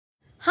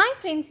Hi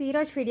friends,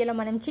 ఈరోజు వీడియోలో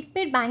మనం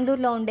చిక్పేట్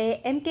బెంగళూరులో ఉండే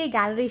ఎంకే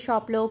గ్యాలరీ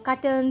షాప్లో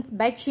కర్టన్స్,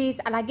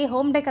 బెడ్షీట్స్ అలాగే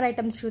హోమ్ డెకర్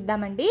ఐటమ్స్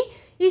చూద్దామండి.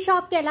 ఈ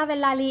షాప్కి ఎలా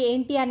వెళ్ళాలి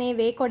ఏంటి అనే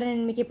వే కూడా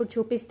నేను మీకు ఇప్పుడు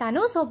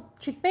చూపిస్తాను. సో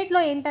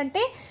చిక్పేట్లో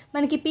ఏంటంటే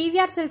మనకి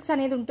పీవీఆర్ సిల్క్స్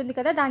అనేది ఉంటుంది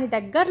కదా, దాని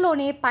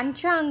దగ్గరలోనే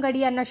పంచ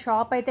అంగడి అన్న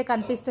షాప్ అయితే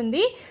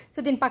కనిపిస్తుంది.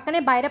 సో దీని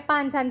పక్కనే భైరప్ప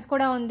అండ్ సన్స్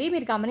కూడా ఉంది,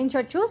 మీరు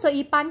గమనించవచ్చు. సో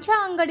ఈ పంచ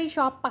అంగడి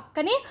షాప్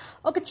పక్కనే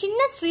ఒక చిన్న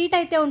స్ట్రీట్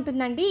అయితే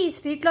ఉంటుందండి. ఈ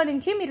స్ట్రీట్లో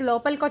నుంచి మీరు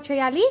లోపలికి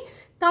వచ్చేయాలి.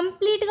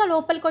 కంప్లీట్గా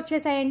లోపలికి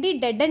వచ్చేసేయండి.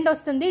 డెడ్ ఎండ్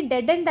వస్తుంది.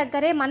 డెడ్ ఎండ్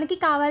దగ్గరే మనకి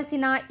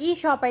కావాల్సిన ఈ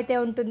షాప్ అయితే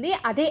ఉంటుంది,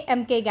 అదే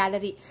ఎంకే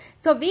గ్యాలరీ.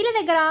 సో వీళ్ళ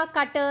దగ్గర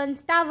curtains,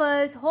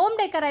 towels, home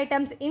decor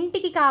items,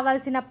 ఇంటికి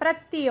కావాల్సిన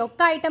ప్రతి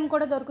ఒక్క ఐటమ్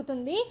కూడా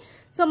దొరుకుతుంది.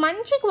 సో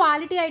మంచి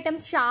క్వాలిటీ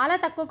ఐటమ్స్ చాలా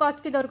తక్కువ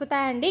కాస్ట్కి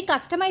దొరుకుతాయండి.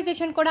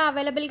 కస్టమైజేషన్ కూడా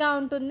అవైలబుల్గా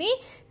ఉంటుంది.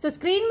 సో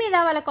స్క్రీన్ మీద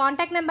వాళ్ళ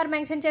కాంటాక్ట్ నెంబర్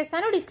మెన్షన్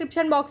చేస్తాను.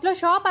 డిస్క్రిప్షన్ బాక్స్లో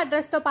షాప్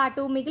అడ్రస్తో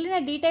పాటు మిగిలిన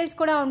డీటెయిల్స్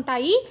కూడా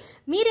ఉంటాయి.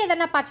 మీరు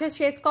ఏదైనా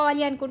పర్చేస్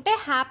చేసుకోవాలి అనుకుంటే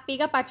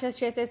హ్యాపీగా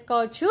పర్చేస్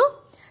చేసేసుకోవచ్చు.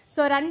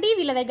 సో రండి,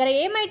 వీళ్ళ దగ్గర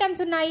ఏం ఐటమ్స్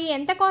ఉన్నాయి,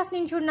 ఎంత కాస్ట్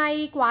నుంచి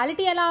ఉన్నాయి,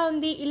 క్వాలిటీ ఎలా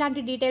ఉంది,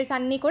 ఇలాంటి డీటెయిల్స్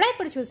అన్నీ కూడా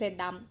ఇప్పుడు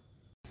చూసేద్దాం.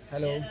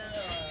 హలో.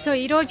 సో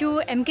ఈరోజు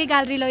ఎంకే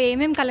గ్యాలరీలో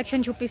ఏమేం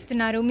కలెక్షన్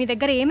చూపిస్తున్నారు, మీ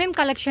దగ్గర ఏమేం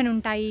కలెక్షన్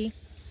ఉంటాయి?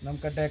 ನಮ್ಮ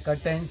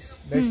curtains,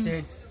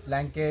 bedsheets,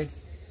 blankets,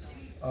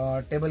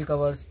 table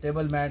covers,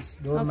 table mats,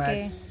 door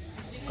mats,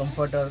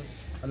 comforter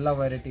ಎಲ್ಲ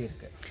ವೆರೈಟಿ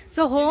ಇರುತ್ತೆ.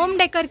 సో హోమ్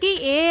డెకర్కి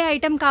ఏ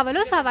ఐటమ్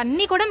కావాలో సో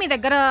అవన్నీ కూడా మీ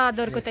దగ్గర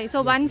దొరుకుతాయి. So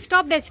one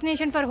stop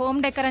destination for home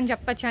decor అని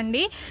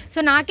చెప్పచ్చండి. సో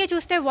నాకే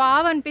చూస్తే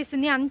వావ్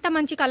అనిపిస్తుంది, అంత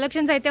మంచి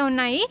కలెక్షన్స్ అయితే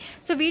ఉన్నాయి.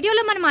 సో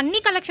వీడియోలో మనం అన్ని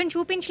కలెక్షన్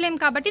చూపించలేం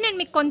కాబట్టి నేను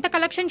మీకు కొంత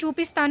కలెక్షన్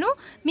చూపిస్తాను.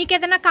 మీకు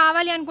ఏదైనా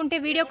కావాలి అనుకుంటే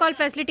వీడియో కాల్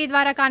ఫెసిలిటీ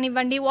ద్వారా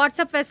కానివ్వండి,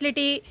 వాట్సాప్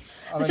ఫెసిలిటీ,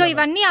 సో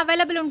ఇవన్నీ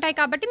అవైలబుల్ ఉంటాయి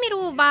కాబట్టి మీరు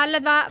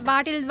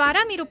వాటి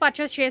ద్వారా మీరు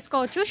పర్చేస్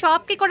చేసుకోవచ్చు.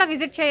 షాప్కి కూడా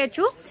విజిట్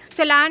చేయొచ్చు.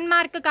 సో ల్యాండ్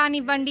మార్క్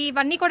కానివ్వండి,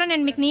 ఇవన్నీ కూడా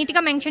నేను మీకు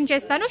నీట్గా మెన్షన్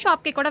చేస్తాను.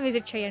 షాప్కి కూడా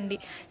విజిట్ చేయండి.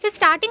 సో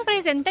స్టార్టింగ్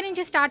ప్రైస్ ఎంత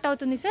నుంచి స్టార్ట్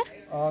అవుతుంది సార్?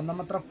 ನಮ್ಮ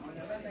ಹತ್ರ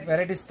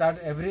ವೆರೈಟಿ ಸ್ಟಾರ್ಟ್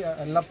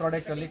ಎಲ್ಲ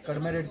ಪ್ರಾಡಕ್ಟ್ ಅಲ್ಲಿ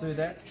ಕಡಿಮೆ ರೇಟ್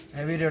ಇದೆ,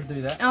 ಹೆವಿ ರೇಟ್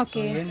ಇದೆ.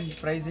 ಏನ್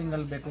ಪ್ರೈಸಿಂಗ್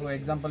ಅಲ್ಲಿ ಬೇಕು,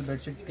 example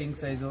bed sheets king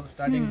size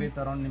starting with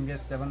around ನಿಮಗೆ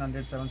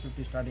 700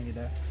 750 ಸ್ಟಾರ್ಟಿಂಗ್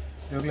ಇದೆ.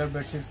 ರೆಗ್ಯುಲರ್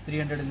ಬೆಡ್ ಶೀಟ್ಸ್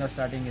 300 ಇಂದ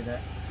ಸ್ಟಾರ್ಟಿಂಗ್ ಇದೆ.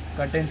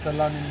 ಕರ್ಟನ್ಸ್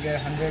ಎಲ್ಲ ನಿಮಗೆ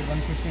 100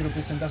 150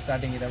 ರೂಪೀಸ್ ಇಂದ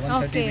ಸ್ಟಾರ್ಟಿಂಗ್ ಇದೆ.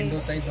 130 ವಿಂಡೋ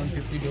ಸೈಜ್,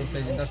 150 ಡೋರ್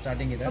ಸೈಜ್ ಇಂದ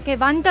ಸ್ಟಾರ್ಟಿಂಗ್ ಇದೆ. ಓಕೆ,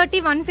 130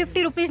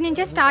 150 ರೂಪೀಸ್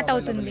నుంచి ಸ್ಟಾರ್ಟ್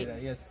అవుతుంది.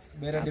 ಎಸ್,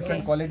 ಬೇರೆ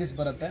ಡಿಫರೆಂಟ್ ಕ್ವಾಲಿಟೀಸ್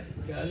ಬರುತ್ತೆ.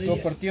 ಸೊ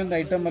ಪ್ರತಿಯೊಂದು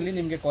ಐಟಮ್ ಅಲ್ಲಿ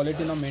ನಿಮಗೆ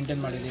ಕ್ವಾಲಿಟಿ ನಾವು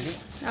ಮೇಂಟೈನ್ ಮಾಡಿದೀವಿ.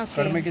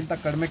 ಕಡಿಮೆಗಿಂತ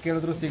ಕಡಿಮೆ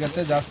ಕೇಳಿದ್ರು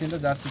ಸಿಗುತ್ತೆ, ಜಾಸ್ತಿಯಿಂದ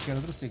ಜಾಸ್ತಿ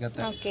ಕೇಳಿದ್ರು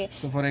ಸಿಗುತ್ತೆ.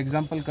 ಸೊ ಫಾರ್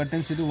ಎಕ್ಸಾಂಪಲ್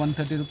ಕರ್ಟನ್ಸ್ ಇದು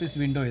 130 ರೂಪೀಸ್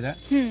ವಿಂಡೋ ಇದೆ.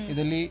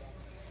 ಇದರಲ್ಲಿ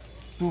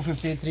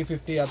 250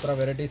 350 ಆ ಥರ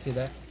ವೆರೈಟೀಸ್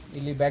ಇದೆ.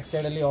 ಇಲ್ಲಿ ಬ್ಯಾಕ್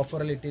ಸೈಡ್ ಅಲ್ಲಿ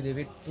ಆಫರ್ ಅಲ್ಲಿ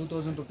ಇಟ್ಟಿದ್ದೀವಿ.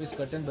 2000 ರೂಪೀಸ್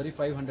ಕರ್ಟನ್ ಬರೀ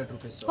 500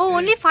 ರೂಪೀಸ್.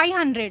 ఓన్లీ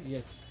 500.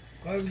 ಎಸ್.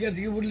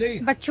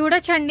 బట్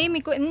చూడొచ్చండి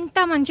మీకు ఎంత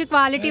మంచి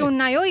క్వాలిటీ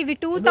ఉన్నాయో. ఇవి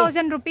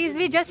 2000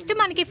 రూపీస్వి జస్ట్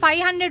మనకి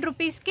 500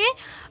 రూపీస్కే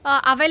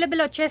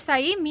అవైలబుల్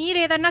వచ్చేస్తాయి. మీరు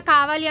ఏదన్నా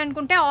కావాలి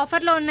అనుకుంటే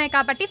ఆఫర్లో ఉన్నాయి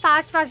కాబట్టి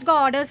ఫాస్ట్గా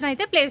ఆర్డర్స్ని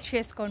అయితే ప్లేస్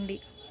చేసుకోండి.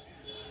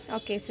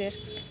 Okay sir.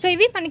 సో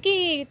ఇవి మనకి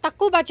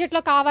తక్కువ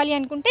బడ్జెట్లో కావాలి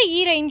అనుకుంటే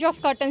ఈ రేంజ్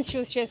ఆఫ్ కర్టన్స్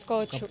చూస్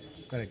చేసుకోవచ్చు.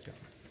 కరెక్ట్.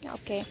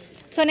 ఓకే,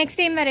 సో నెక్స్ట్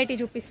ఏం వెరైటీ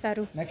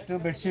చూపిస్తారు? Next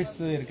bed sheets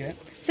ఇరుకే.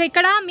 సో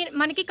ఇక్కడ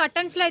మనకి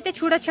కర్టన్స్లో అయితే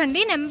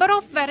చూడొచ్చండి నెంబర్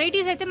ఆఫ్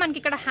వెరైటీస్ అయితే మనకి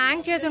ఇక్కడ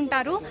హ్యాంగ్ చేసి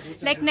ఉంటారు.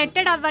 లైక్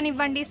నెట్టెడ్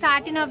అవ్వనివ్వండి,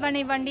 సాటిన్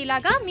అవ్వనివ్వండి,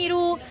 ఇలాగా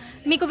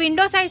మీకు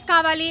విండో సైజ్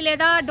కావాలి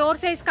లేదా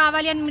డోర్ సైజ్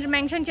కావాలి అని మీరు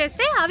మెన్షన్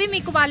చేస్తే అవి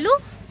మీకు వాళ్ళు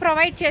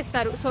ప్రొవైడ్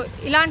చేస్తారు. సో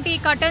ఇలాంటి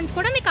కర్టన్స్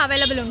కూడా మీకు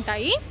అవైలబుల్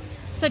ఉంటాయి.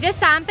 సో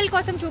జస్ట్ శాంపిల్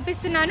కోసం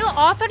చూపిస్తున్నాను.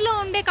 ఆఫర్లో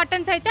ఉండే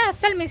కర్టన్స్ అయితే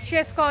అస్సలు మిస్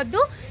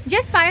చేసుకోవద్దు.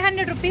 జస్ట్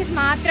 500 రూపీస్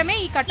మాత్రమే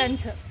ఈ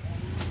curtains.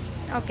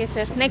 Okay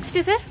sir, next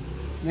sir?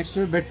 Next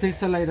bed sheets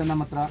ಎಲ್ಲ ಇದೆ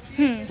ನಮ್ಮ ಹತ್ರ.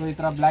 ಸೊ ಈ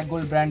ತರ block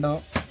gold brand.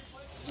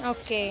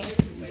 Okay,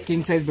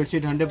 king size bed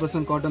sheet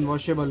 100% cotton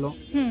washable,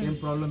 ಏನು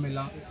ಪ್ರಾಬ್ಲಮ್ ಇಲ್ಲ.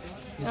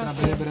 ಈ ತರ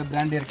ಬೇರೆ ಬೇರೆ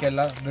ಬ್ರ್ಯಾಂಡ್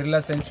ಇರಕ್ಕೆಲ್ಲ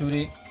ಬಿರ್ಲಾ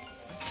ಸೆಂಚುರಿ.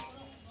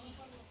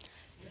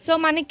 సో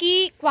మనకి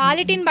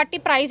క్వాలిటీని బట్టి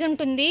ప్రైస్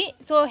ఉంటుంది.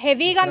 సో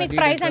హెవీగా మీకు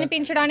ప్రైస్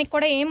అనిపించడానికి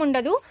కూడా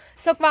ఏముండదు.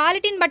 సో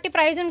క్వాలిటీని బట్టి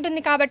ప్రైస్ ఉంటుంది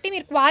కాబట్టి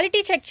మీరు క్వాలిటీ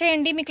చెక్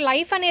చేయండి. మీకు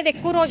లైఫ్ అనేది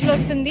ఎక్కువ రోజులు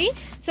వస్తుంది.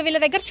 సో వీళ్ళ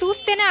దగ్గర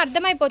చూస్తేనే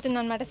అర్థమైపోతుంది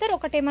అనమాట. సార్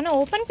ఒకటి ఏమైనా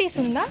ఓపెన్ పీస్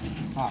ఉందా?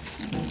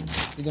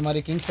 ఇది మరి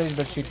king size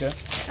bed sheet.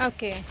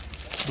 Okay,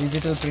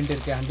 digital print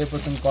ఇరుకే,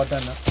 100%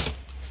 cotton,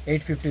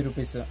 850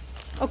 rupees.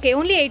 Okay,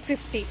 only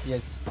 850.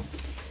 Yes.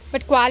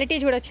 But quality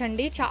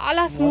చూడొచ్చండి,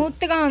 చాలా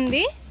స్మూత్ గా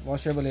ఉంది.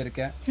 వాషేబుల్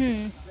ఇరుకే.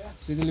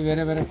 ಇದರಲ್ಲಿ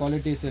ಬೇರೆ ಬೇರೆ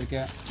ಕ್ವಾಲಿಟೀಸ್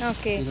ಇರುತ್ತೆ.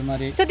 ಓಕೆ, ಇದು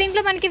ಮಾರಿ. సో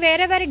దీంట్లో మనకి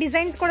వేరే వేరే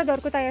డిజైన్స్ కూడా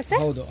దొరుకుతాయా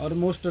సార్? ಹೌದು,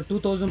 ಆಲ್ಮೋಸ್ಟ್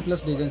 2000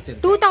 ಪ್ಲಸ್ ಡಿಸೈನ್ಸ್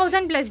ಇರುತ್ತೆ.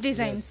 2000 plus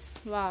designs.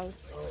 Wow.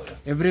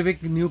 Every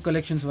week new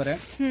collections వరే.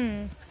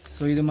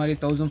 సో ఇది మరి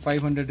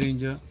 1500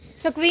 రేంజ్.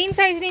 సో క్వీన్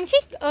సైజ్ నుంచి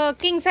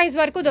కింగ్ సైజ్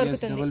వరకు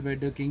దొరుకుతుంది. Double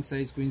bed, king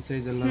size, queen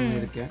size ಎಲ್ಲ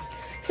ಇರುತ್ತೆ.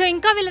 సో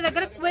ఇంకా వీళ్ళ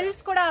దగ్గర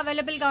క్విల్స్ కూడా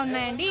అవైలబుల్ గా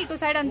ఉన్నాయండి. ఇటు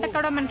సైడ్ అంతా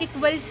కూడా మనకి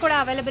క్విల్స్ కూడా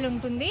అవైలబుల్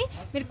ఉంటుంది.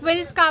 మీరు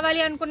క్విల్స్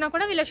కావాలి అనుకున్నా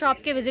కూడా వీళ్ళ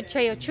షాప్ కి విజిట్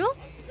చేయొచ్చు.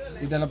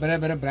 ಇದೆಲ್ಲ ಬೇರೆ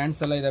ಬೇರೆ ಬ್ರ್ಯಾಂಡ್ಸ್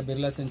ಎಲ್ಲ ಇದೆ.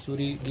 ಬಿರ್ಲಾ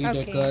ಸೆಂಚುರಿ, ಡಿ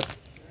ಡೆಕರ್,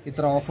 ಈ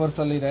ತರ ಆಫರ್ಸ್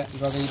ಅಲ್ಲಿ ಇದೆ.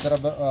 ಇವಾಗ ಈ ತರ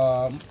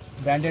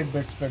ಬ್ರಾಂಡೆಡ್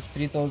ಬೆಡ್ಸ್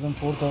 3000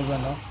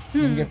 4000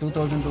 ನಿಮಗೆ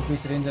 2000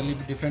 ರೂಪೀಸ್ ರೇಂಜ್ ಅಲ್ಲಿ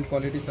ಡಿಫರೆಂಟ್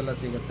ಕ್ವಾಲಿಟೀಸ್ ಎಲ್ಲ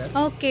ಸಿಗುತ್ತೆ.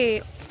 ಓಕೆ,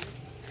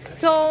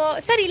 సో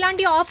సార్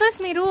ఇలాంటి ఆఫర్స్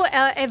మీరు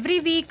ఎవ్రీ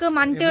వీక్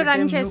మంత్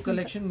రన్ చేస్తారు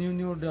కలెక్షన్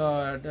న్యూ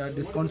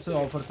డిస్కౌంట్స్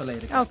ఆఫర్స్ అలా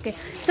ఇರುತ್ತೆ ఓకే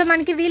సో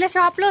మనకి వీళ్ళ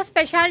షాప్ లో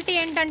స్పెషాలిటీ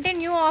ఏంటంటే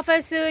న్యూ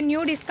ఆఫర్స్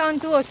న్యూ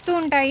డిస్కౌంట్స్ వస్తూ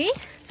ఉంటాయి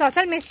సో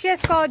అసలు మిస్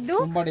చేసుకోవద్దు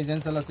ತುಂಬಾ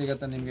డిజైన్స్ ಎಲ್ಲ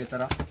ಸಿಗುತ್ತೆ ನಿಮಗೆ ಈ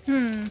ತರ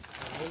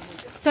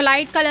so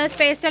light colours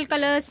pastel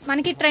colours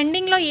మనకి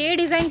ట్రెండింగ్ లో ఏ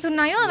డిజైన్స్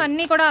ఉన్నాయో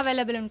అవన్నీ కూడా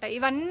అవైలబుల్ ఉంటాయి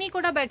ఇవన్నీ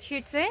కూడా బెడ్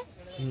షీట్స్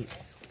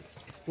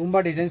ತುಂಬಾ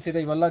ಡಿಸೈನ್ಸ್ ಇದೆ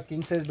ಇವೆಲ್ಲ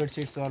king size bed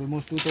sheets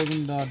almost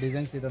 2000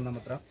 designs ಇದೆ ನಮ್ಮ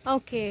ಹತ್ರ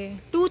ಓಕೆ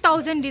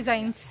 2000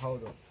 ಡಿಸೈನ್ಸ್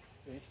ಹೌದು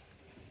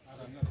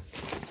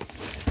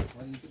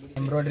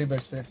ಎಂಬ್ರಾಯ್ಡರಿ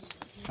ಬೆಡ್ ಶೀಟ್ಸ್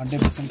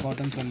 100%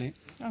 ಕಾಟನ್ಸ್ ಅಲ್ಲಿ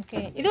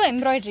ఓకే ఇది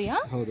ఎంబ్రాయిడరీయా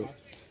ಹೌದು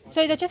సో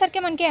ఇది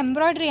వచ్చేసరికి మనకి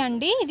ఎంబ్రాయిడరీ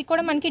అండి ఇది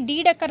కూడా మనకి డీ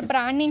డెకర్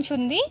బ్రాండ్ నుంచి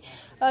ఉంది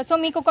సో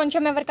మీకు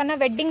కొంచెం ఎవరికన్నా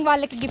వెడ్డింగ్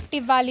వాళ్ళకి గిఫ్ట్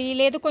ఇవ్వాలి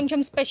లేదు కొంచెం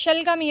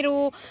స్పెషల్గా మీరు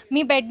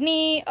మీ బెడ్ని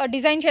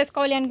డిజైన్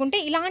చేసుకోవాలి అనుకుంటే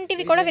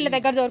ఇలాంటివి కూడా వీళ్ళ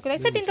దగ్గర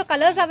దొరుకుతాయి సో దీంట్లో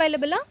కలర్స్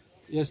అవైలబులా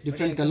ఎస్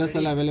డిఫరెంట్ కలర్స్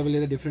అలా అవైలబుల్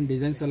ಇದೆ డిఫరెంట్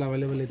డిజైన్స్ అలా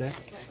అవైలబుల్ ಇದೆ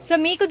సో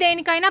మీకు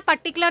దేనికైనా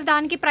పర్టికులర్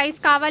దానికి ప్రైస్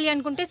కావాలి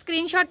అనుకుంటే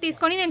స్క్రీన్ షాట్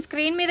తీసుకొని నేను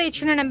స్క్రీన్ మీద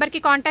ఇచ్చిన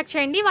నెంబర్కి కాంటాక్ట్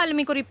చేయండి వాళ్ళు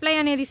మీకు రిప్లై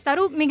అనేది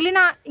ఇస్తారు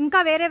మిగిలిన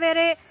ఇంకా వేరే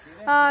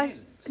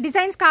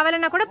డిజైన్స్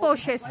కావాలన్నా కూడా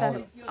పోస్ట్ చేస్తారు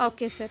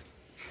okay sir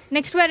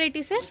next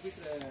variety sir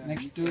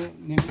next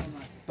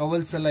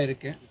towels ಎಲ್ಲ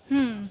ಇರುತ್ತೆ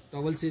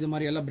ಟವಲ್ಸ್ ಇದು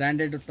ಮಾರಿ ಎಲ್ಲ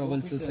ಬ್ರಾಂಡೆಡ್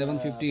ಟವಲ್ಸ್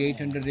 750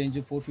 800 ರೇಂಜ್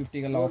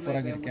 450 ಎಲ್ಲ ఆఫర్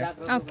ಆಗಿರುತ್ತೆ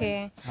okay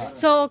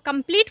so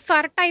complete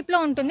for type లో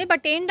ఉంటుంది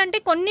బట్ ఏంటంటే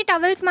కొన్ని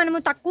టవల్స్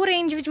మనము తక్కువ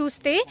రేంజ్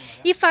చూస్తే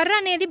ఈ ఫర్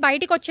అనేది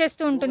బయటికి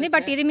వచ్చేస్తూ ఉంటుంది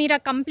బట్ ఇది మీరు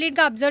కంప్లీట్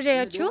గా అబ్జర్వ్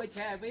చేయొచ్చు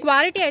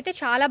క్వాలిటీ అయితే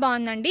చాలా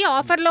బాగుందండి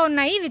ఆఫర్ లో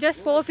ఉన్నాయి ఇవి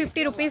జస్ట్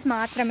 450 రూపీస్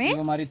మాత్రమే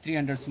ఇది మరి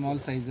 300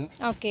 స్మాల్ సైజ్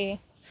ఓకే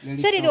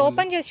సార్ ఇది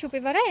ఓపెన్ చేసి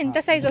చూపివరా ఎంత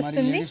సైజ్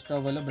వస్తుంది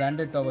towel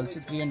branded towels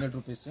 300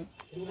 rupees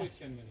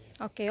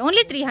okay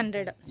only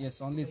 300 yes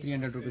only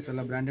 300 rupees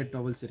అలా బ్రాండెడ్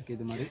టవల్స్ ఇருக்கு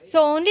ఇది మరి సో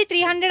ఓన్లీ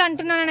 300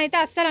 అంటున్నానని అయితే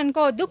అస్సలు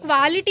అనుకోవద్దు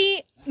క్వాలిటీ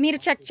మీరు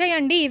చెక్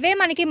చేయండి ఇవే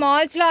మనకి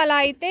మాల్స్ లో అలా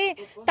అయితే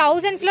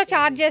థౌజండ్స్ లో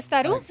చార్జ్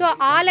చేస్తారు సో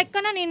ఆ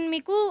లెక్కన నేను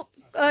మీకు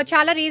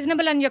చాలా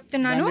రీజనబుల్ అని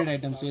చెప్తున్నాను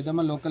ఐటమ్స్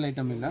ఏదమ్మా లోకల్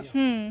ఐటమ్ ಇಲ್ಲ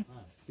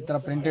ఇతర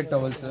ప్రింటెడ్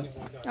టవల్స్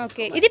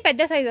ఓకే ఇది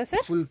పెద్ద సైజా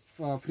sir full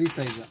free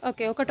size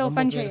okay ఒకటి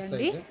ఓపెన్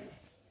చేయండి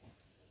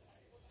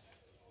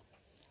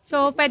సో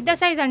పెద్ద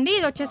సైజ్ అండి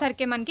ఇది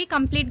వచ్చేసరికి మనకి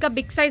కంప్లీట్ గా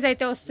బిగ్ సైజ్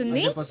అయితే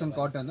వస్తుంది 100%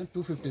 cotton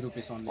 250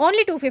 rupees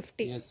only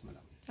 250 yes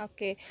madam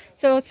okay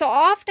so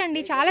soft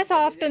అండి చాలా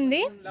సాఫ్ట్ ఉంది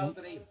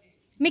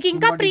మీకు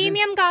ఇంకా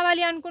ప్రీమియం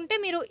కావాలి అనుకుంటే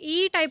మీరు ఈ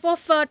టైప్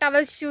ఆఫ్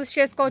టవల్స్ చూస్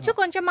చేసుకోవచ్చు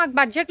కొంచెం మాకు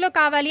బడ్జెట్ లో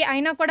కావాలి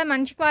అయినా కూడా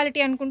మంచి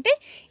క్వాలిటీ అనుకుంటే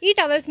ఈ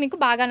టవల్స్ మీకు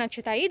బాగా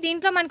నచ్చుతాయి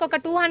దీంట్లో మనకు ఒక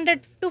 200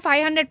 to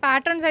 500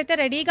 ప్యాటర్న్స్ అయితే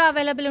రెడీగా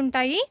అవైలబుల్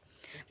ఉంటాయి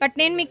బట్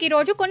నేను మీకు ఈ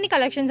రోజు కొన్ని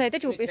కలెక్షన్స్ అయితే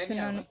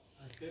చూపిస్తున్నాను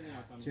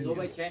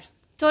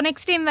సో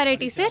నెక్స్ట్ ఏం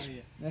వెరైటీ సార్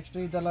నెక్స్ట్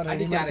ಇದೆಲ್ಲ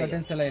రెడీమేడ్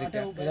కర్టన్స్ ಎಲ್ಲ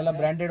ಇರುತ್ತೆ ಇದೆಲ್ಲ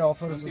ಬ್ರಾಂಡೆಡ್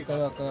ಆಫರ್ಸ್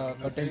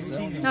ಕರ್ಟನ್ಸ್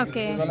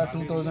ఓకే ಇದೆಲ್ಲ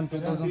 2000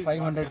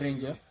 2500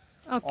 రేంజ్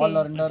ఆల్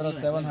అండర్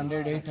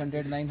 700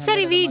 800 900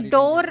 సార్ ఇవి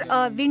డోర్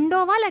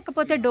విండోవా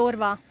లేకపోతే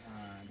డోర్వా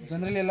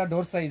జనరల్లీ ಎಲ್ಲ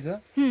door size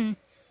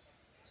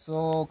so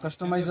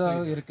customise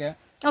ఇరుకే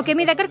okay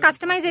మీ దగ్గర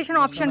కస్టమైజేషన్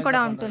ఆప్షన్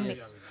కూడా ఉంటుంది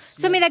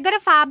సో మీ దగ్గర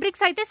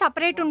ఫ్యాబ్రిక్స్ అయితే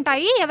సెపరేట్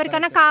ఉంటాయి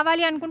ఎవరికైనా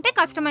కావాలి అనుకుంటే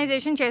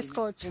కస్టమైజేషన్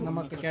చేసుకోవచ్చు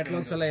నమకు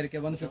కేటలాగ్స్ ಎಲ್ಲ ఇరుకే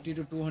 150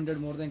 to 200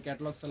 మోర్ దెన్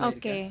కేటలాగ్స్ ಎಲ್ಲ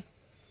ఓకే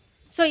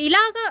సో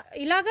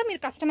ఇలాగా మీరు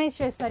కస్టమైజ్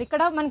చేస్తారు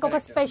ఇక్కడ మనకు ఒక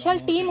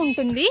స్పెషల్ టీమ్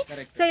ఉంటుంది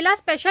సో ఇలా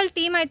స్పెషల్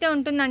టీమ్ అయితే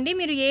ఉంటుందండి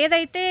మీరు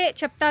ఏదైతే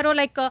చెప్తారో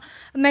లైక్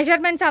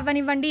మెజర్మెంట్స్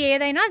అవ్వనివ్వండి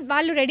ఏదైనా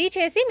వాళ్ళు రెడీ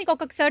చేసి మీకు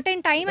ఒక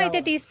సర్టెన్ టైం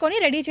అయితే తీసుకొని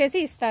రెడీ చేసి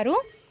ఇస్తారు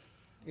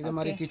ఇది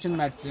మరి కిచెన్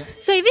మ్యాట్స్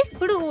సో ఇవి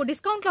ఇప్పుడు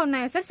డిస్కౌంట్ లో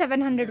ఉన్నాయా sir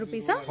 700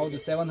 rupees హౌదు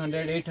 700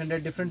 800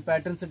 different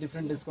patterns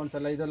different discounts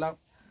ಎಲ್ಲ ಇದೆಲ್ಲ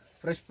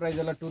ಫ್ರೆಶ್ ಪ್ರೈಸ್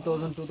ಎಲ್ಲ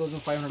 2000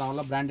 2500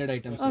 ಅವೆಲ್ಲ ಬ್ರಾಂಡೆಡ್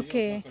ಐಟಮ್ಸ್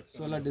ఓకే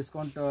సో ಎಲ್ಲ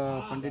ಡಿಸ್ಕೌಂಟ್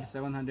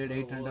 700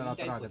 800 ಆ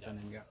ತರ ಆಗುತ್ತೆ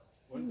ನಿಮಗೆ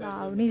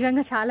వావ్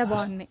నిజంగా చాలా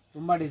బాగుంది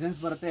ತುಂಬಾ designs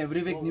బರುತ್ತೆ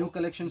every week new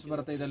collections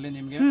బರುತ್ತೆ ಇದರಲ್ಲಿ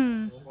ನಿಮಗೆ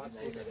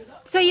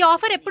సో ఈ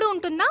ఆఫర్ ఎప్పుడు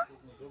ఉంటుందా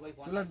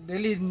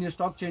డైలీ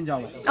స్టాక్ చేంజ్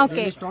అవ్వాలి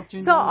ఓకే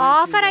సో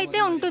ఆఫర్ అయితే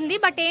ఉంటుంది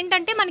బట్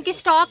ఏంటంటే మనకి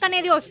స్టాక్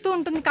అనేది వస్తూ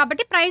ఉంటుంది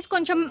కాబట్టి ప్రైస్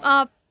కొంచెం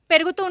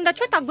పెరుగుతూ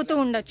ఉండొచ్చు తగ్గుతూ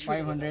ఉండొచ్చు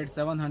 500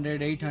 700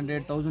 800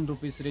 1000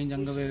 రూపీస్ రేంజ్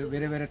అంగ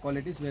వేరే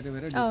క్వాలిటీస్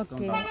వేరే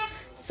డిస్కౌంట్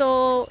సో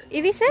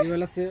ఇవి sir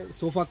ఇವೆಲ್ಲ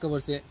sofa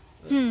covers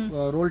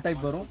roll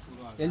type ಬರೋ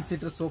ಎಲ್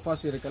ಸೀಟರ್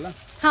ಸೋಫಾಸ್ ಇರುತ್ತಲ್ಲ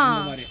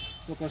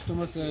ಸೊ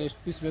ಕಸ್ಟಮರ್ಸ್ ಎಷ್ಟು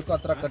ಪೀಸ್ ಬೇಕು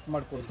ಅತ್ರ ಕಟ್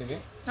ಮಾಡ್ಕೊಡ್ತೀವಿ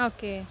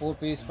ఓకే 4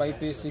 పీస్ 5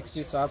 పీస్ 6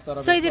 పీస్ ఆ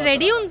ತರ సో ఇది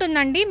రెడీ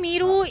ఉంటుందండి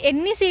మీరు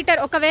ఎన్ని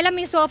సీటర్ ఒకవేళ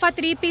మీ సోఫా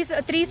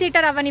 3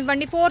 సీటర్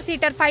అవనివ్వండి 4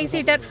 సీటర్ 5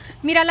 సీటర్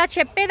మీరు అలా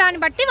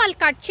చెప్పేదాన్ని బట్టి వాళ్ళు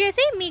కట్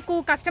చేసి మీకు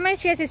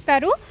కస్టమైజ్ చేసి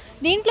ఇస్తారు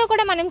దీంట్లో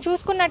కూడా మనం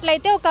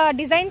చూసుకున్నట్లయితే ఒక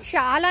డిజైన్స్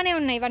చాలానే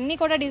ఉన్నాయి ఇవన్నీ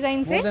కూడా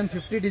designs more than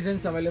 50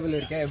 designs available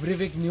ఇరుకే every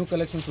week new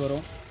collections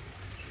వரும்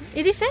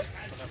ఇది సార్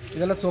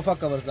ಇದೆಲ್ಲ sofa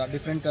covers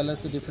different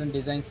colours different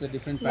designs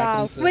different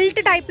patterns quilt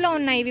type లో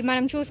ఉన్నాయి ఇవి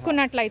మనం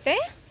చూసుకున్నట్లయితే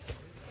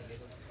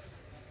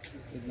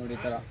ಇದು ನೋಡಿ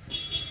ತರ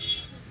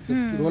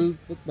ರೋಲ್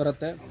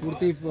ಬರುತ್ತೆ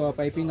ಪೂರ್ತಿ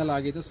ಪೈಪಿಂಗ್ ಎಲ್ಲ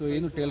ಆಗಿದೆ ಸೊ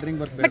ಏನು ಟೈಲರಿಂಗ್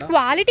ವರ್ಕ್ ಬೇಡ ಬಟ್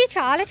ಕ್ವಾಲಿಟಿ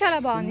చాలా చాలా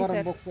బాగుంది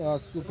ಸರ್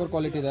ಸೂಪರ್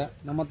ಕ್ವಾಲಿಟಿ ಇದೆ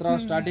ನಮ್ಮತ್ರ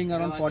starting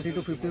around 40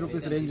 to 50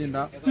 rupees range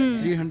ಇಂದ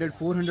 300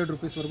 400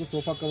 ರೂಪೀಸ್ ವರೆಗೂ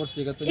ಸೋಫಾ ಕವರ್ಸ್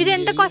ಸಿಗುತ್ತೆ ಇದು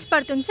ఎంత ಕಾಸ್ಟ್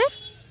ಪಡ್ತುಂದು ಸರ್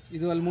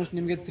ಇದು ಆಲ್ಮೋಸ್ಟ್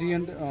ನಿಮಗೆ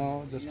 300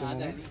 ಜಸ್ಟ್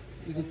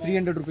ಇದು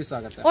 300 ರೂಪೀಸ್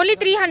ಆಗುತ್ತೆ ಓನ್ಲಿ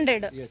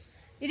 300 yes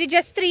ఇది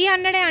జస్ట్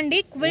 300 అండి.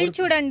 క్విల్ట్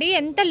చూడండి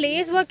ఎంత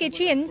లేస్ వర్క్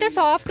ఇచ్చి ఎంత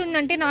సాఫ్ట్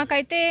ఉందంటే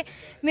నాకైతే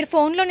మీరు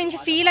ఫోన్లో నుంచి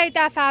ఫీల్ అయితే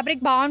ఆ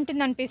ఫ్యాబ్రిక్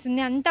బాగుంటుంది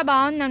అనిపిస్తుంది. అంత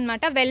బాగుంది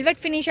అనమాట.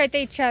 వెల్వెట్ ఫినిష్ అయితే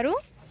ఇచ్చారు.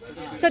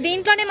 సో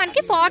దీంట్లోనే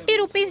మనకి 40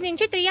 రూపీస్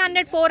నుంచి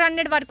 300,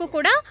 400 వరకు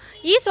కూడా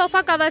ఈ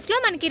సోఫా కవర్స్లో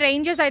మనకి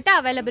రేంజెస్ అయితే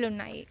అవైలబుల్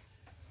ఉన్నాయి.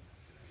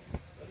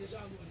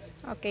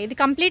 ಓಕೆ, ಇದು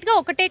ಕಂಪ್ಲೀಟ್ గా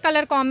ఒకటే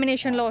కలర్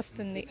కాంబినేషన్ లో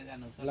వస్తుంది.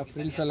 ಎಲ್ಲ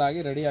ಫ್ರಿಲ್ಸ್ ಎಲ್ಲ ಆಗಿ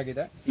ರೆಡಿ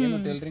ಆಗಿದೆ. ಏನು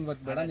ಟೈಲರಿಂಗ್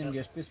ವರ್ಕ್ ಬೇಡ, ನಿಮಗೆ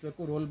ಎಷ್ಟು ಪೀಸ್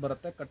ಬೇಕು రోల్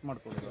ಬರುತ್ತೆ కట్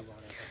ಮಾಡ್ಕೊಳ್ಳೋದು.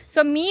 సో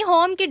మీ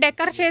హోమ్ కి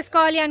డెకర్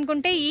చేసుకోవాలి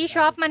అనుకుంటే ఈ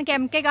షాప్ మనకి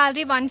MK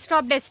gallery one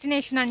stop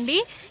destination అండి.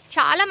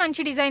 చాలా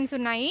మంచి డిజైన్స్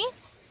ఉన్నాయి.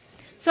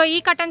 సో ఈ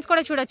కర్టన్స్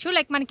కూడా చూడొచ్చు,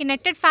 లైక్ మనకి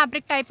నెట్టెడ్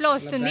ఫ్యాబ్రిక్ టైప్ లో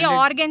వస్తుంది,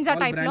 ఆర్గెన్జా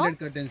టైప్ లో.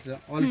 Curtains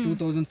all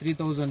 2000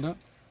 3000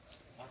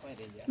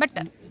 but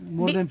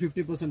more than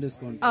 50%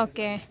 discount.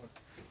 Okay,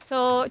 so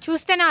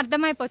చూస్తేనే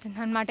అర్థమైపోతుంది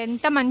అనమాట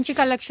ఎంత మంచి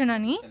కలెక్షన్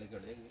అని.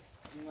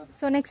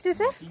 So next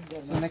sir,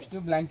 so next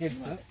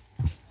blankets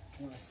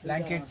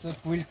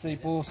ಕ್ವಿಲ್ಟ್ಸ್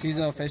இப்போ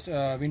சீசன் ஃபெஸ்ட்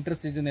வின்டர்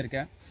சீசன்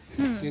இருக்கு.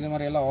 ஸோ இது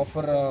மாதிரி எல்லாம்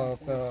offer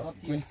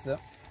quilts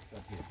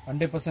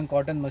 100%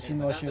 cotton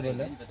machine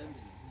washable.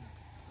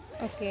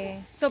 Okay,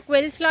 so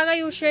quills లాగా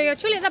యూజ్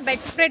చేయొచ్చు లేదా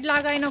బెడ్ స్ప్రెడ్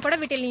లాగా అయినా కూడా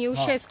వీటిని యూజ్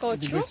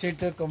చేసుకోవచ్చు. ಬೆಡ್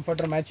ಶೀಟ್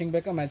ಕಂಫರ್ಟರ್ ಮ್ಯಾಚಿಂಗ್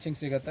ಬೇಕಾ ಮ್ಯಾಚಿಂಗ್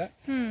ಸಿಗುತ್ತೆ,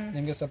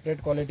 ನಿಮಗೆ ಸಪರೇಟ್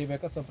ಕ್ವಾಲಿಟಿ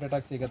ಬೇಕಾ ಸಪರೇಟ್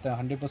ಆಗಿ ಸಿಗುತ್ತೆ.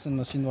 100%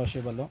 ಮಷಿನ್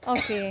ವಾಷಬಲ್.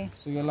 ఓకే,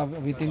 సో ఇలా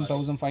విత్ ఇన్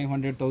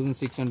 1500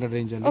 1600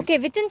 రేంజ్ అండి. ఓకే,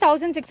 విత్ ఇన్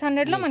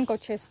 1600 లో మనకు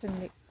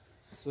వచ్చేస్తుంది.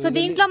 సో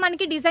దీంట్లో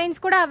మనకి డిజైన్స్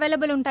కూడా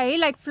అవైలబుల్ ఉంటాయి,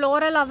 లైక్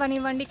ఫ్లోరల్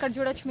అవనివ్వండి. ఇక్కడ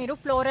చూడొచ్చు మీరు,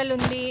 ఫ్లోరల్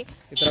ఉంది.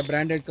 ఇతర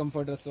బ్రాండెడ్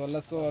కంఫర్టర్స్ వల్ల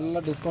సో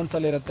ಎಲ್ಲ ಡಿಸ್ಕೌಂಟ್ಸ್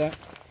ಅಲ್ಲಿ ಇರುತ್ತೆ.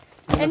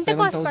 ఎంత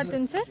కాస్ట్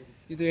పడుతుంది సార్?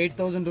 ಇದು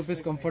 8000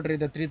 ರೂಪೀಸ್ ಕಂಫರ್ಟರ್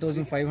ಇದೆ,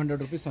 3500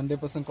 ರೂಪೀಸ್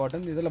 100%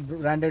 ಕಾಟನ್. ಇದೆಲ್ಲ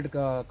ಬ್ರಾಂಡೆಡ್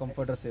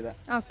ಕಂಫರ್ಟರ್ಸ್ ಇದೆ.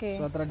 ಓಕೆ,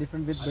 ಸೊ ಆತರ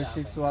ಡಿಫ್ರೆಂಟ್ ವಿತ್ ಬೆಡ್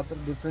ಶೀಟ್ಸ್ ಆತರ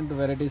ಡಿಫ್ರೆಂಟ್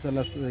ವೆರೈಟೀಸ್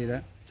ಎಲ್ಲ ಇದೆ.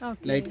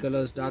 ಲೈಟ್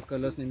ಕಲರ್ಸ್, ಡಾರ್ಕ್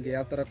ಕಲರ್ಸ್, ನಿಮಗೆ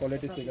ಯಾವ ತರ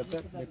ಕ್ವಾಲಿಟಿ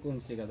ಸಿಗುತ್ತೆ ಬೇಕು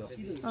ಅಂತ ಸಿಗೋದು.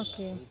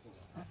 ఓకే,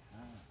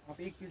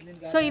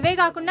 సో ఇవే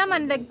కాకుండా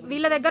మన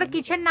వీళ్ళ దగ్గర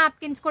కిచెన్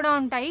నాప్కిన్స్ కూడా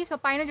ఉంటాయి. సో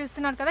పైన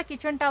చూస్తున్నారు కదా,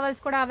 కిచెన్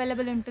టవల్స్ కూడా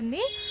అవైలబుల్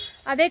ఉంటుంది.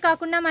 అదే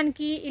కాకుండా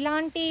మనకి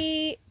ఇలాంటి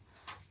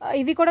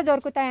ఇవి కూడా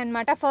దొరుకుతాయి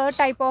అన్నమాట, ఫర్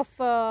టైప్ ఆఫ్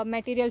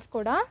మెటీరియల్స్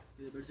కూడా.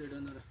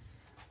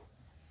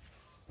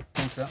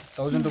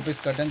 1000 rupees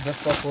curtain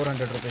just for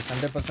 400 rupees,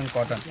 100%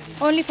 cotton.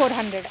 Only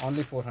 400.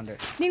 Only 400.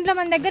 దీంట్లో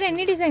మన దగ్గర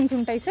ఎన్ని డిజైన్స్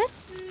ఉంటాయి సార్?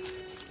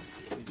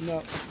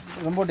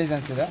 ரொம்ப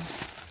డిజైన్స్ ಇದೆ.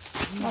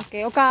 ఓకే,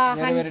 ఒక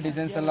వేరే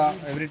డిజైన్స్ ಎಲ್ಲ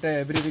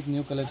ఎవ్రీ వీక్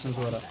న్యూ కలెక్షన్స్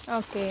వర.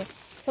 ఓకే,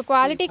 సో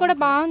క్వాలిటీ కూడా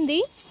బాగుంది.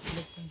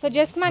 సో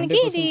జస్ట్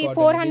మనకి ఇది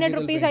 400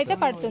 రూపీస్ అయితే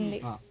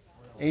పడుతుంది.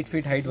 8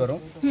 ఫీట్ హైట్ వరం.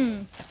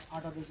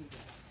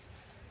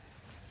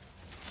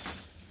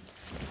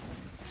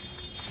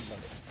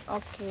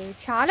 ఓకే,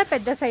 చాలా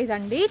పెద్ద సైజ్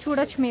అండి,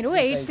 చూడొచ్చు మీరు,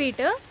 8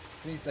 ఫీట్.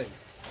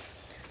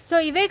 సో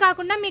ఇవే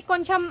కాకుండా మీకు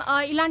కొంచెం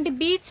ఇలాంటి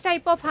బీడ్స్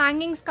టైప్ ఆఫ్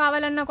హ్యాంగింగ్స్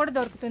కావాలన్నా కూడా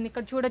దొరుకుతుంది.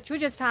 ఇక్కడ చూడొచ్చు,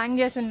 జస్ట్ హ్యాంగ్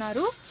చేసి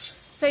ఉన్నారు.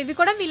 సో ఇవి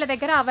కూడా వీళ్ళ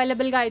దగ్గర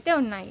అవైలబుల్గా అయితే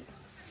ఉన్నాయి.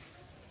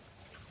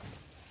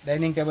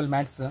 Dining table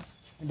mats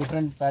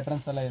different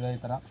patterns ಎಲ್ಲ ಇದೆ. ಈ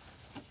ಥರ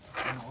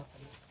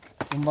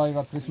ತುಂಬ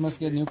ಇವಾಗ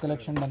ಕ್ರಿಸ್ಮಸ್ಗೆ ನ್ಯೂ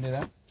ಕಲೆಕ್ಷನ್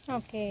ಬಂದಿದೆ.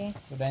 Okay,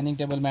 so dining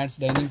table mats,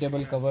 dining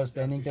table covers,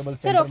 dining table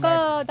sir ఒక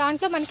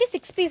దాంట్లో మనకి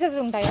 6 పీసెస్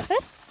ఉంటాయా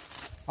సార్?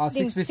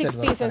 6 పీసెస్.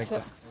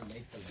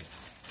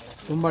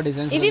 ತುಂಬ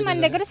డిజైన్స్. ఇవి మన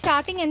దగ్గర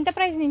స్టార్టింగ్ ఎంత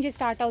ప్రైస్ నుంచి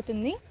స్టార్ట్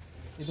అవుతుంది?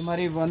 ಇದು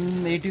మరి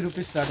 180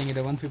 ರೂಪೀಸ್ ಸ್ಟಾರ್ಟಿಂಗ್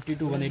ಇದೆ, 150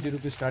 to 180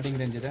 ರೂಪೀಸ್ ಸ್ಟಾರ್ಟಿಂಗ್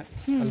ರೇಂಜ್ ಇದೆ.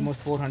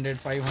 ಆಲ್ಮೋಸ್ಟ್ 400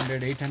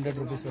 500 800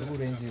 ರೂಪೀಸ್ ವರೆಗೂ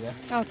ರೇಂಜ್ ಇದೆ.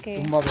 ఓకే,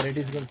 ತುಂಬಾ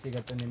ವೆರೈಟೀಸ್ಗಳು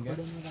ಸಿಗುತ್ತೆ ನಿಮಗೆ.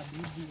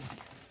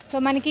 సో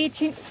మనకి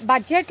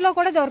బడ్జెట్లో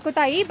కూడా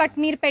దొరుకుతాయి, బట్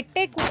మీరు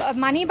పెట్టే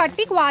మనీ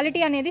బట్టి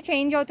క్వాలిటీ అనేది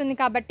చేంజ్ అవుతుంది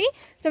కాబట్టి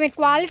సో మీరు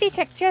క్వాలిటీ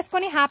చెక్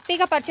చేసుకొని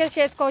హ్యాపీగా పర్చేస్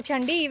చేసుకోవచ్చు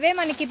అండి. ఇవే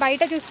మనకి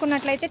బయట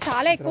చూసుకున్నట్లయితే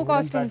చాలా ఎక్కువ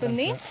కాస్ట్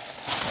ఉంటుంది.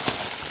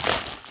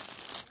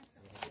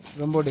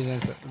 ரொம்ப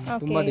ಡಿಸೈನ್ಸ್,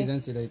 ತುಂಬಾ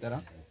ಡಿಸೈನ್ಸ್ ಇದೆ ಈ ತರ.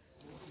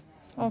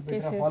 ಓಕೆ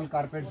ಸರ್, ಹಾಲ್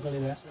ಕಾರ್ಪೆಟ್ಸ್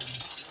ಗಳಿವೆ.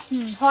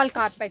 ಹಾಲ್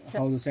ಕಾರ್ಪೆಟ್ಸ್,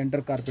 ಹೌದು,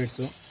 ಸೆಂಟರ್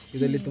ಕಾರ್ಪೆಟ್ಸ್.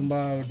 ಇದರಲ್ಲಿ ತುಂಬಾ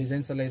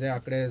ಡಿಸೈನ್ಸ್ ಎಲ್ಲ ಇದೆ. ಆ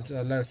ಕಡೆ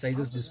ಎಲ್ಲ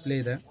ಸೈಜಸ್ ಡಿಸ್ಪ್ಲೇ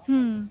ಇದೆ.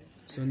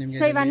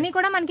 సో ఇవన్నీ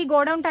కూడా మనకి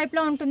గోడౌన్ టైప్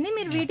లో ఉంటుంది.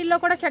 మీరు వీటిల్లో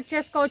కూడా చెక్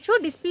చేసుకోవచ్చు,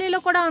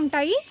 డిస్ప్లేలో కూడా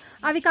ఉంటాయి,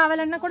 అవి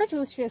కావాలన్నా కూడా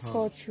చూస్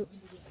చేసుకోవచ్చు.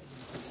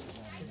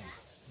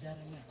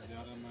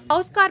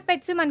 హౌస్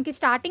కార్పెట్స్ మనకి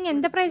స్టార్టింగ్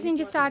ఎంత ప్రైస్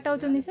నుంచి స్టార్ట్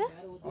అవుతుంది సార్?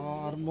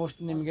 ಆಲ್ಮೋಸ್ಟ್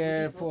ನಿಮಗೆ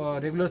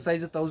ರೆಗ್ಯುಲರ್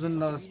ಸೈಜ್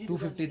 1250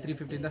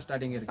 350 ಇಂದ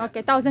ಸ್ಟಾರ್ಟಿಂಗ್ ಇರುತ್ತೆ. ಓಕೆ,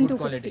 1250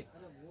 ಕ್ವಾಲಿಟಿ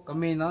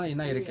ಕಮ್ಮಿನ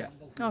ಇನ್ನ ಇರುತ್ತೆ.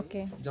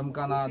 ಓಕೆ,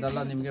 ಜಮ್ಖಾನ ಅದೆಲ್ಲ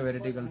ನಿಮಗೆ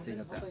ವೆರೈಟಿಗಳು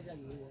ಸಿಗುತ್ತೆ.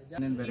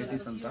 ಏನೇನು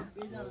ವೆರೈಟೀಸ್ ಅಂತ.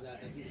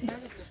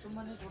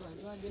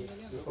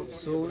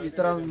 ಸೊ ಈ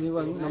ತರ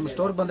ನೀವು ನಮ್ಮ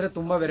ಸ್ಟೋರ್ ಬಂದ್ರೆ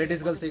ತುಂಬಾ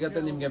ವೆರೈಟೀಸ್ಗಳು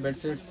ಸಿಗುತ್ತೆ ನಿಮಗೆ. ಬೆಡ್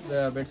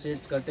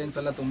ಶೀಟ್ಸ್ ಕರ್ಟನ್ಸ್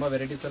ಎಲ್ಲ ತುಂಬಾ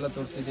ವೆರೈಟೀಸ್ ಎಲ್ಲ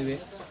ತೋರಿಸಿದೀವಿ.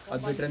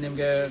 ಅದು ಬಿಟ್ರೆ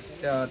ನಿಮಗೆ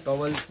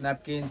towels,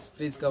 napkins,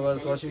 freeze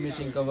covers, washing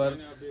machine cover,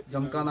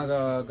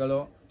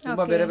 ಜಮ್ಖಾನಗಳು,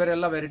 ತುಂಬಾ ಬೇರೆ ಬೇರೆ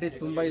ಎಲ್ಲ ವೆರೈಟೀಸ್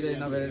ತುಂಬಾ ಇದೆ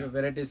ಇನ್ನ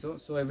varieties.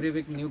 So every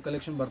week new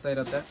collection ಬರ್ತಾ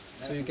ಇರುತ್ತೆ.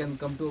 So you can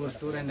come to our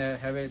store and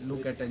have a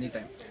look at any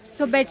time.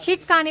 So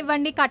bedsheets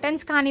కానివ్వండి,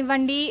 కటన్స్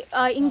కానివ్వండి,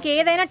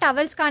 ఇంకేదైనా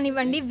టవల్స్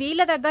కానివ్వండి,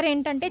 వీళ్ళ దగ్గర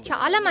ఏంటంటే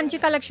చాలా మంచి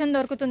కలెక్షన్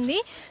దొరుకుతుంది.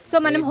 సో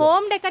మనం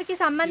హోమ్ డెకర్కి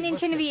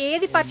సంబంధించినవి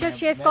ఏది పర్చేస్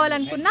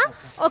చేసుకోవాలనుకున్నా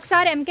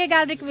ఒకసారి ఎంకే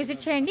గ్యాలరీకి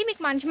విజిట్ చేయండి,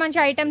 మీకు మంచి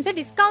మంచి ఐటమ్స్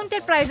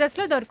డిస్కౌంటెడ్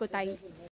ప్రైజెస్లో దొరుకుతాయి.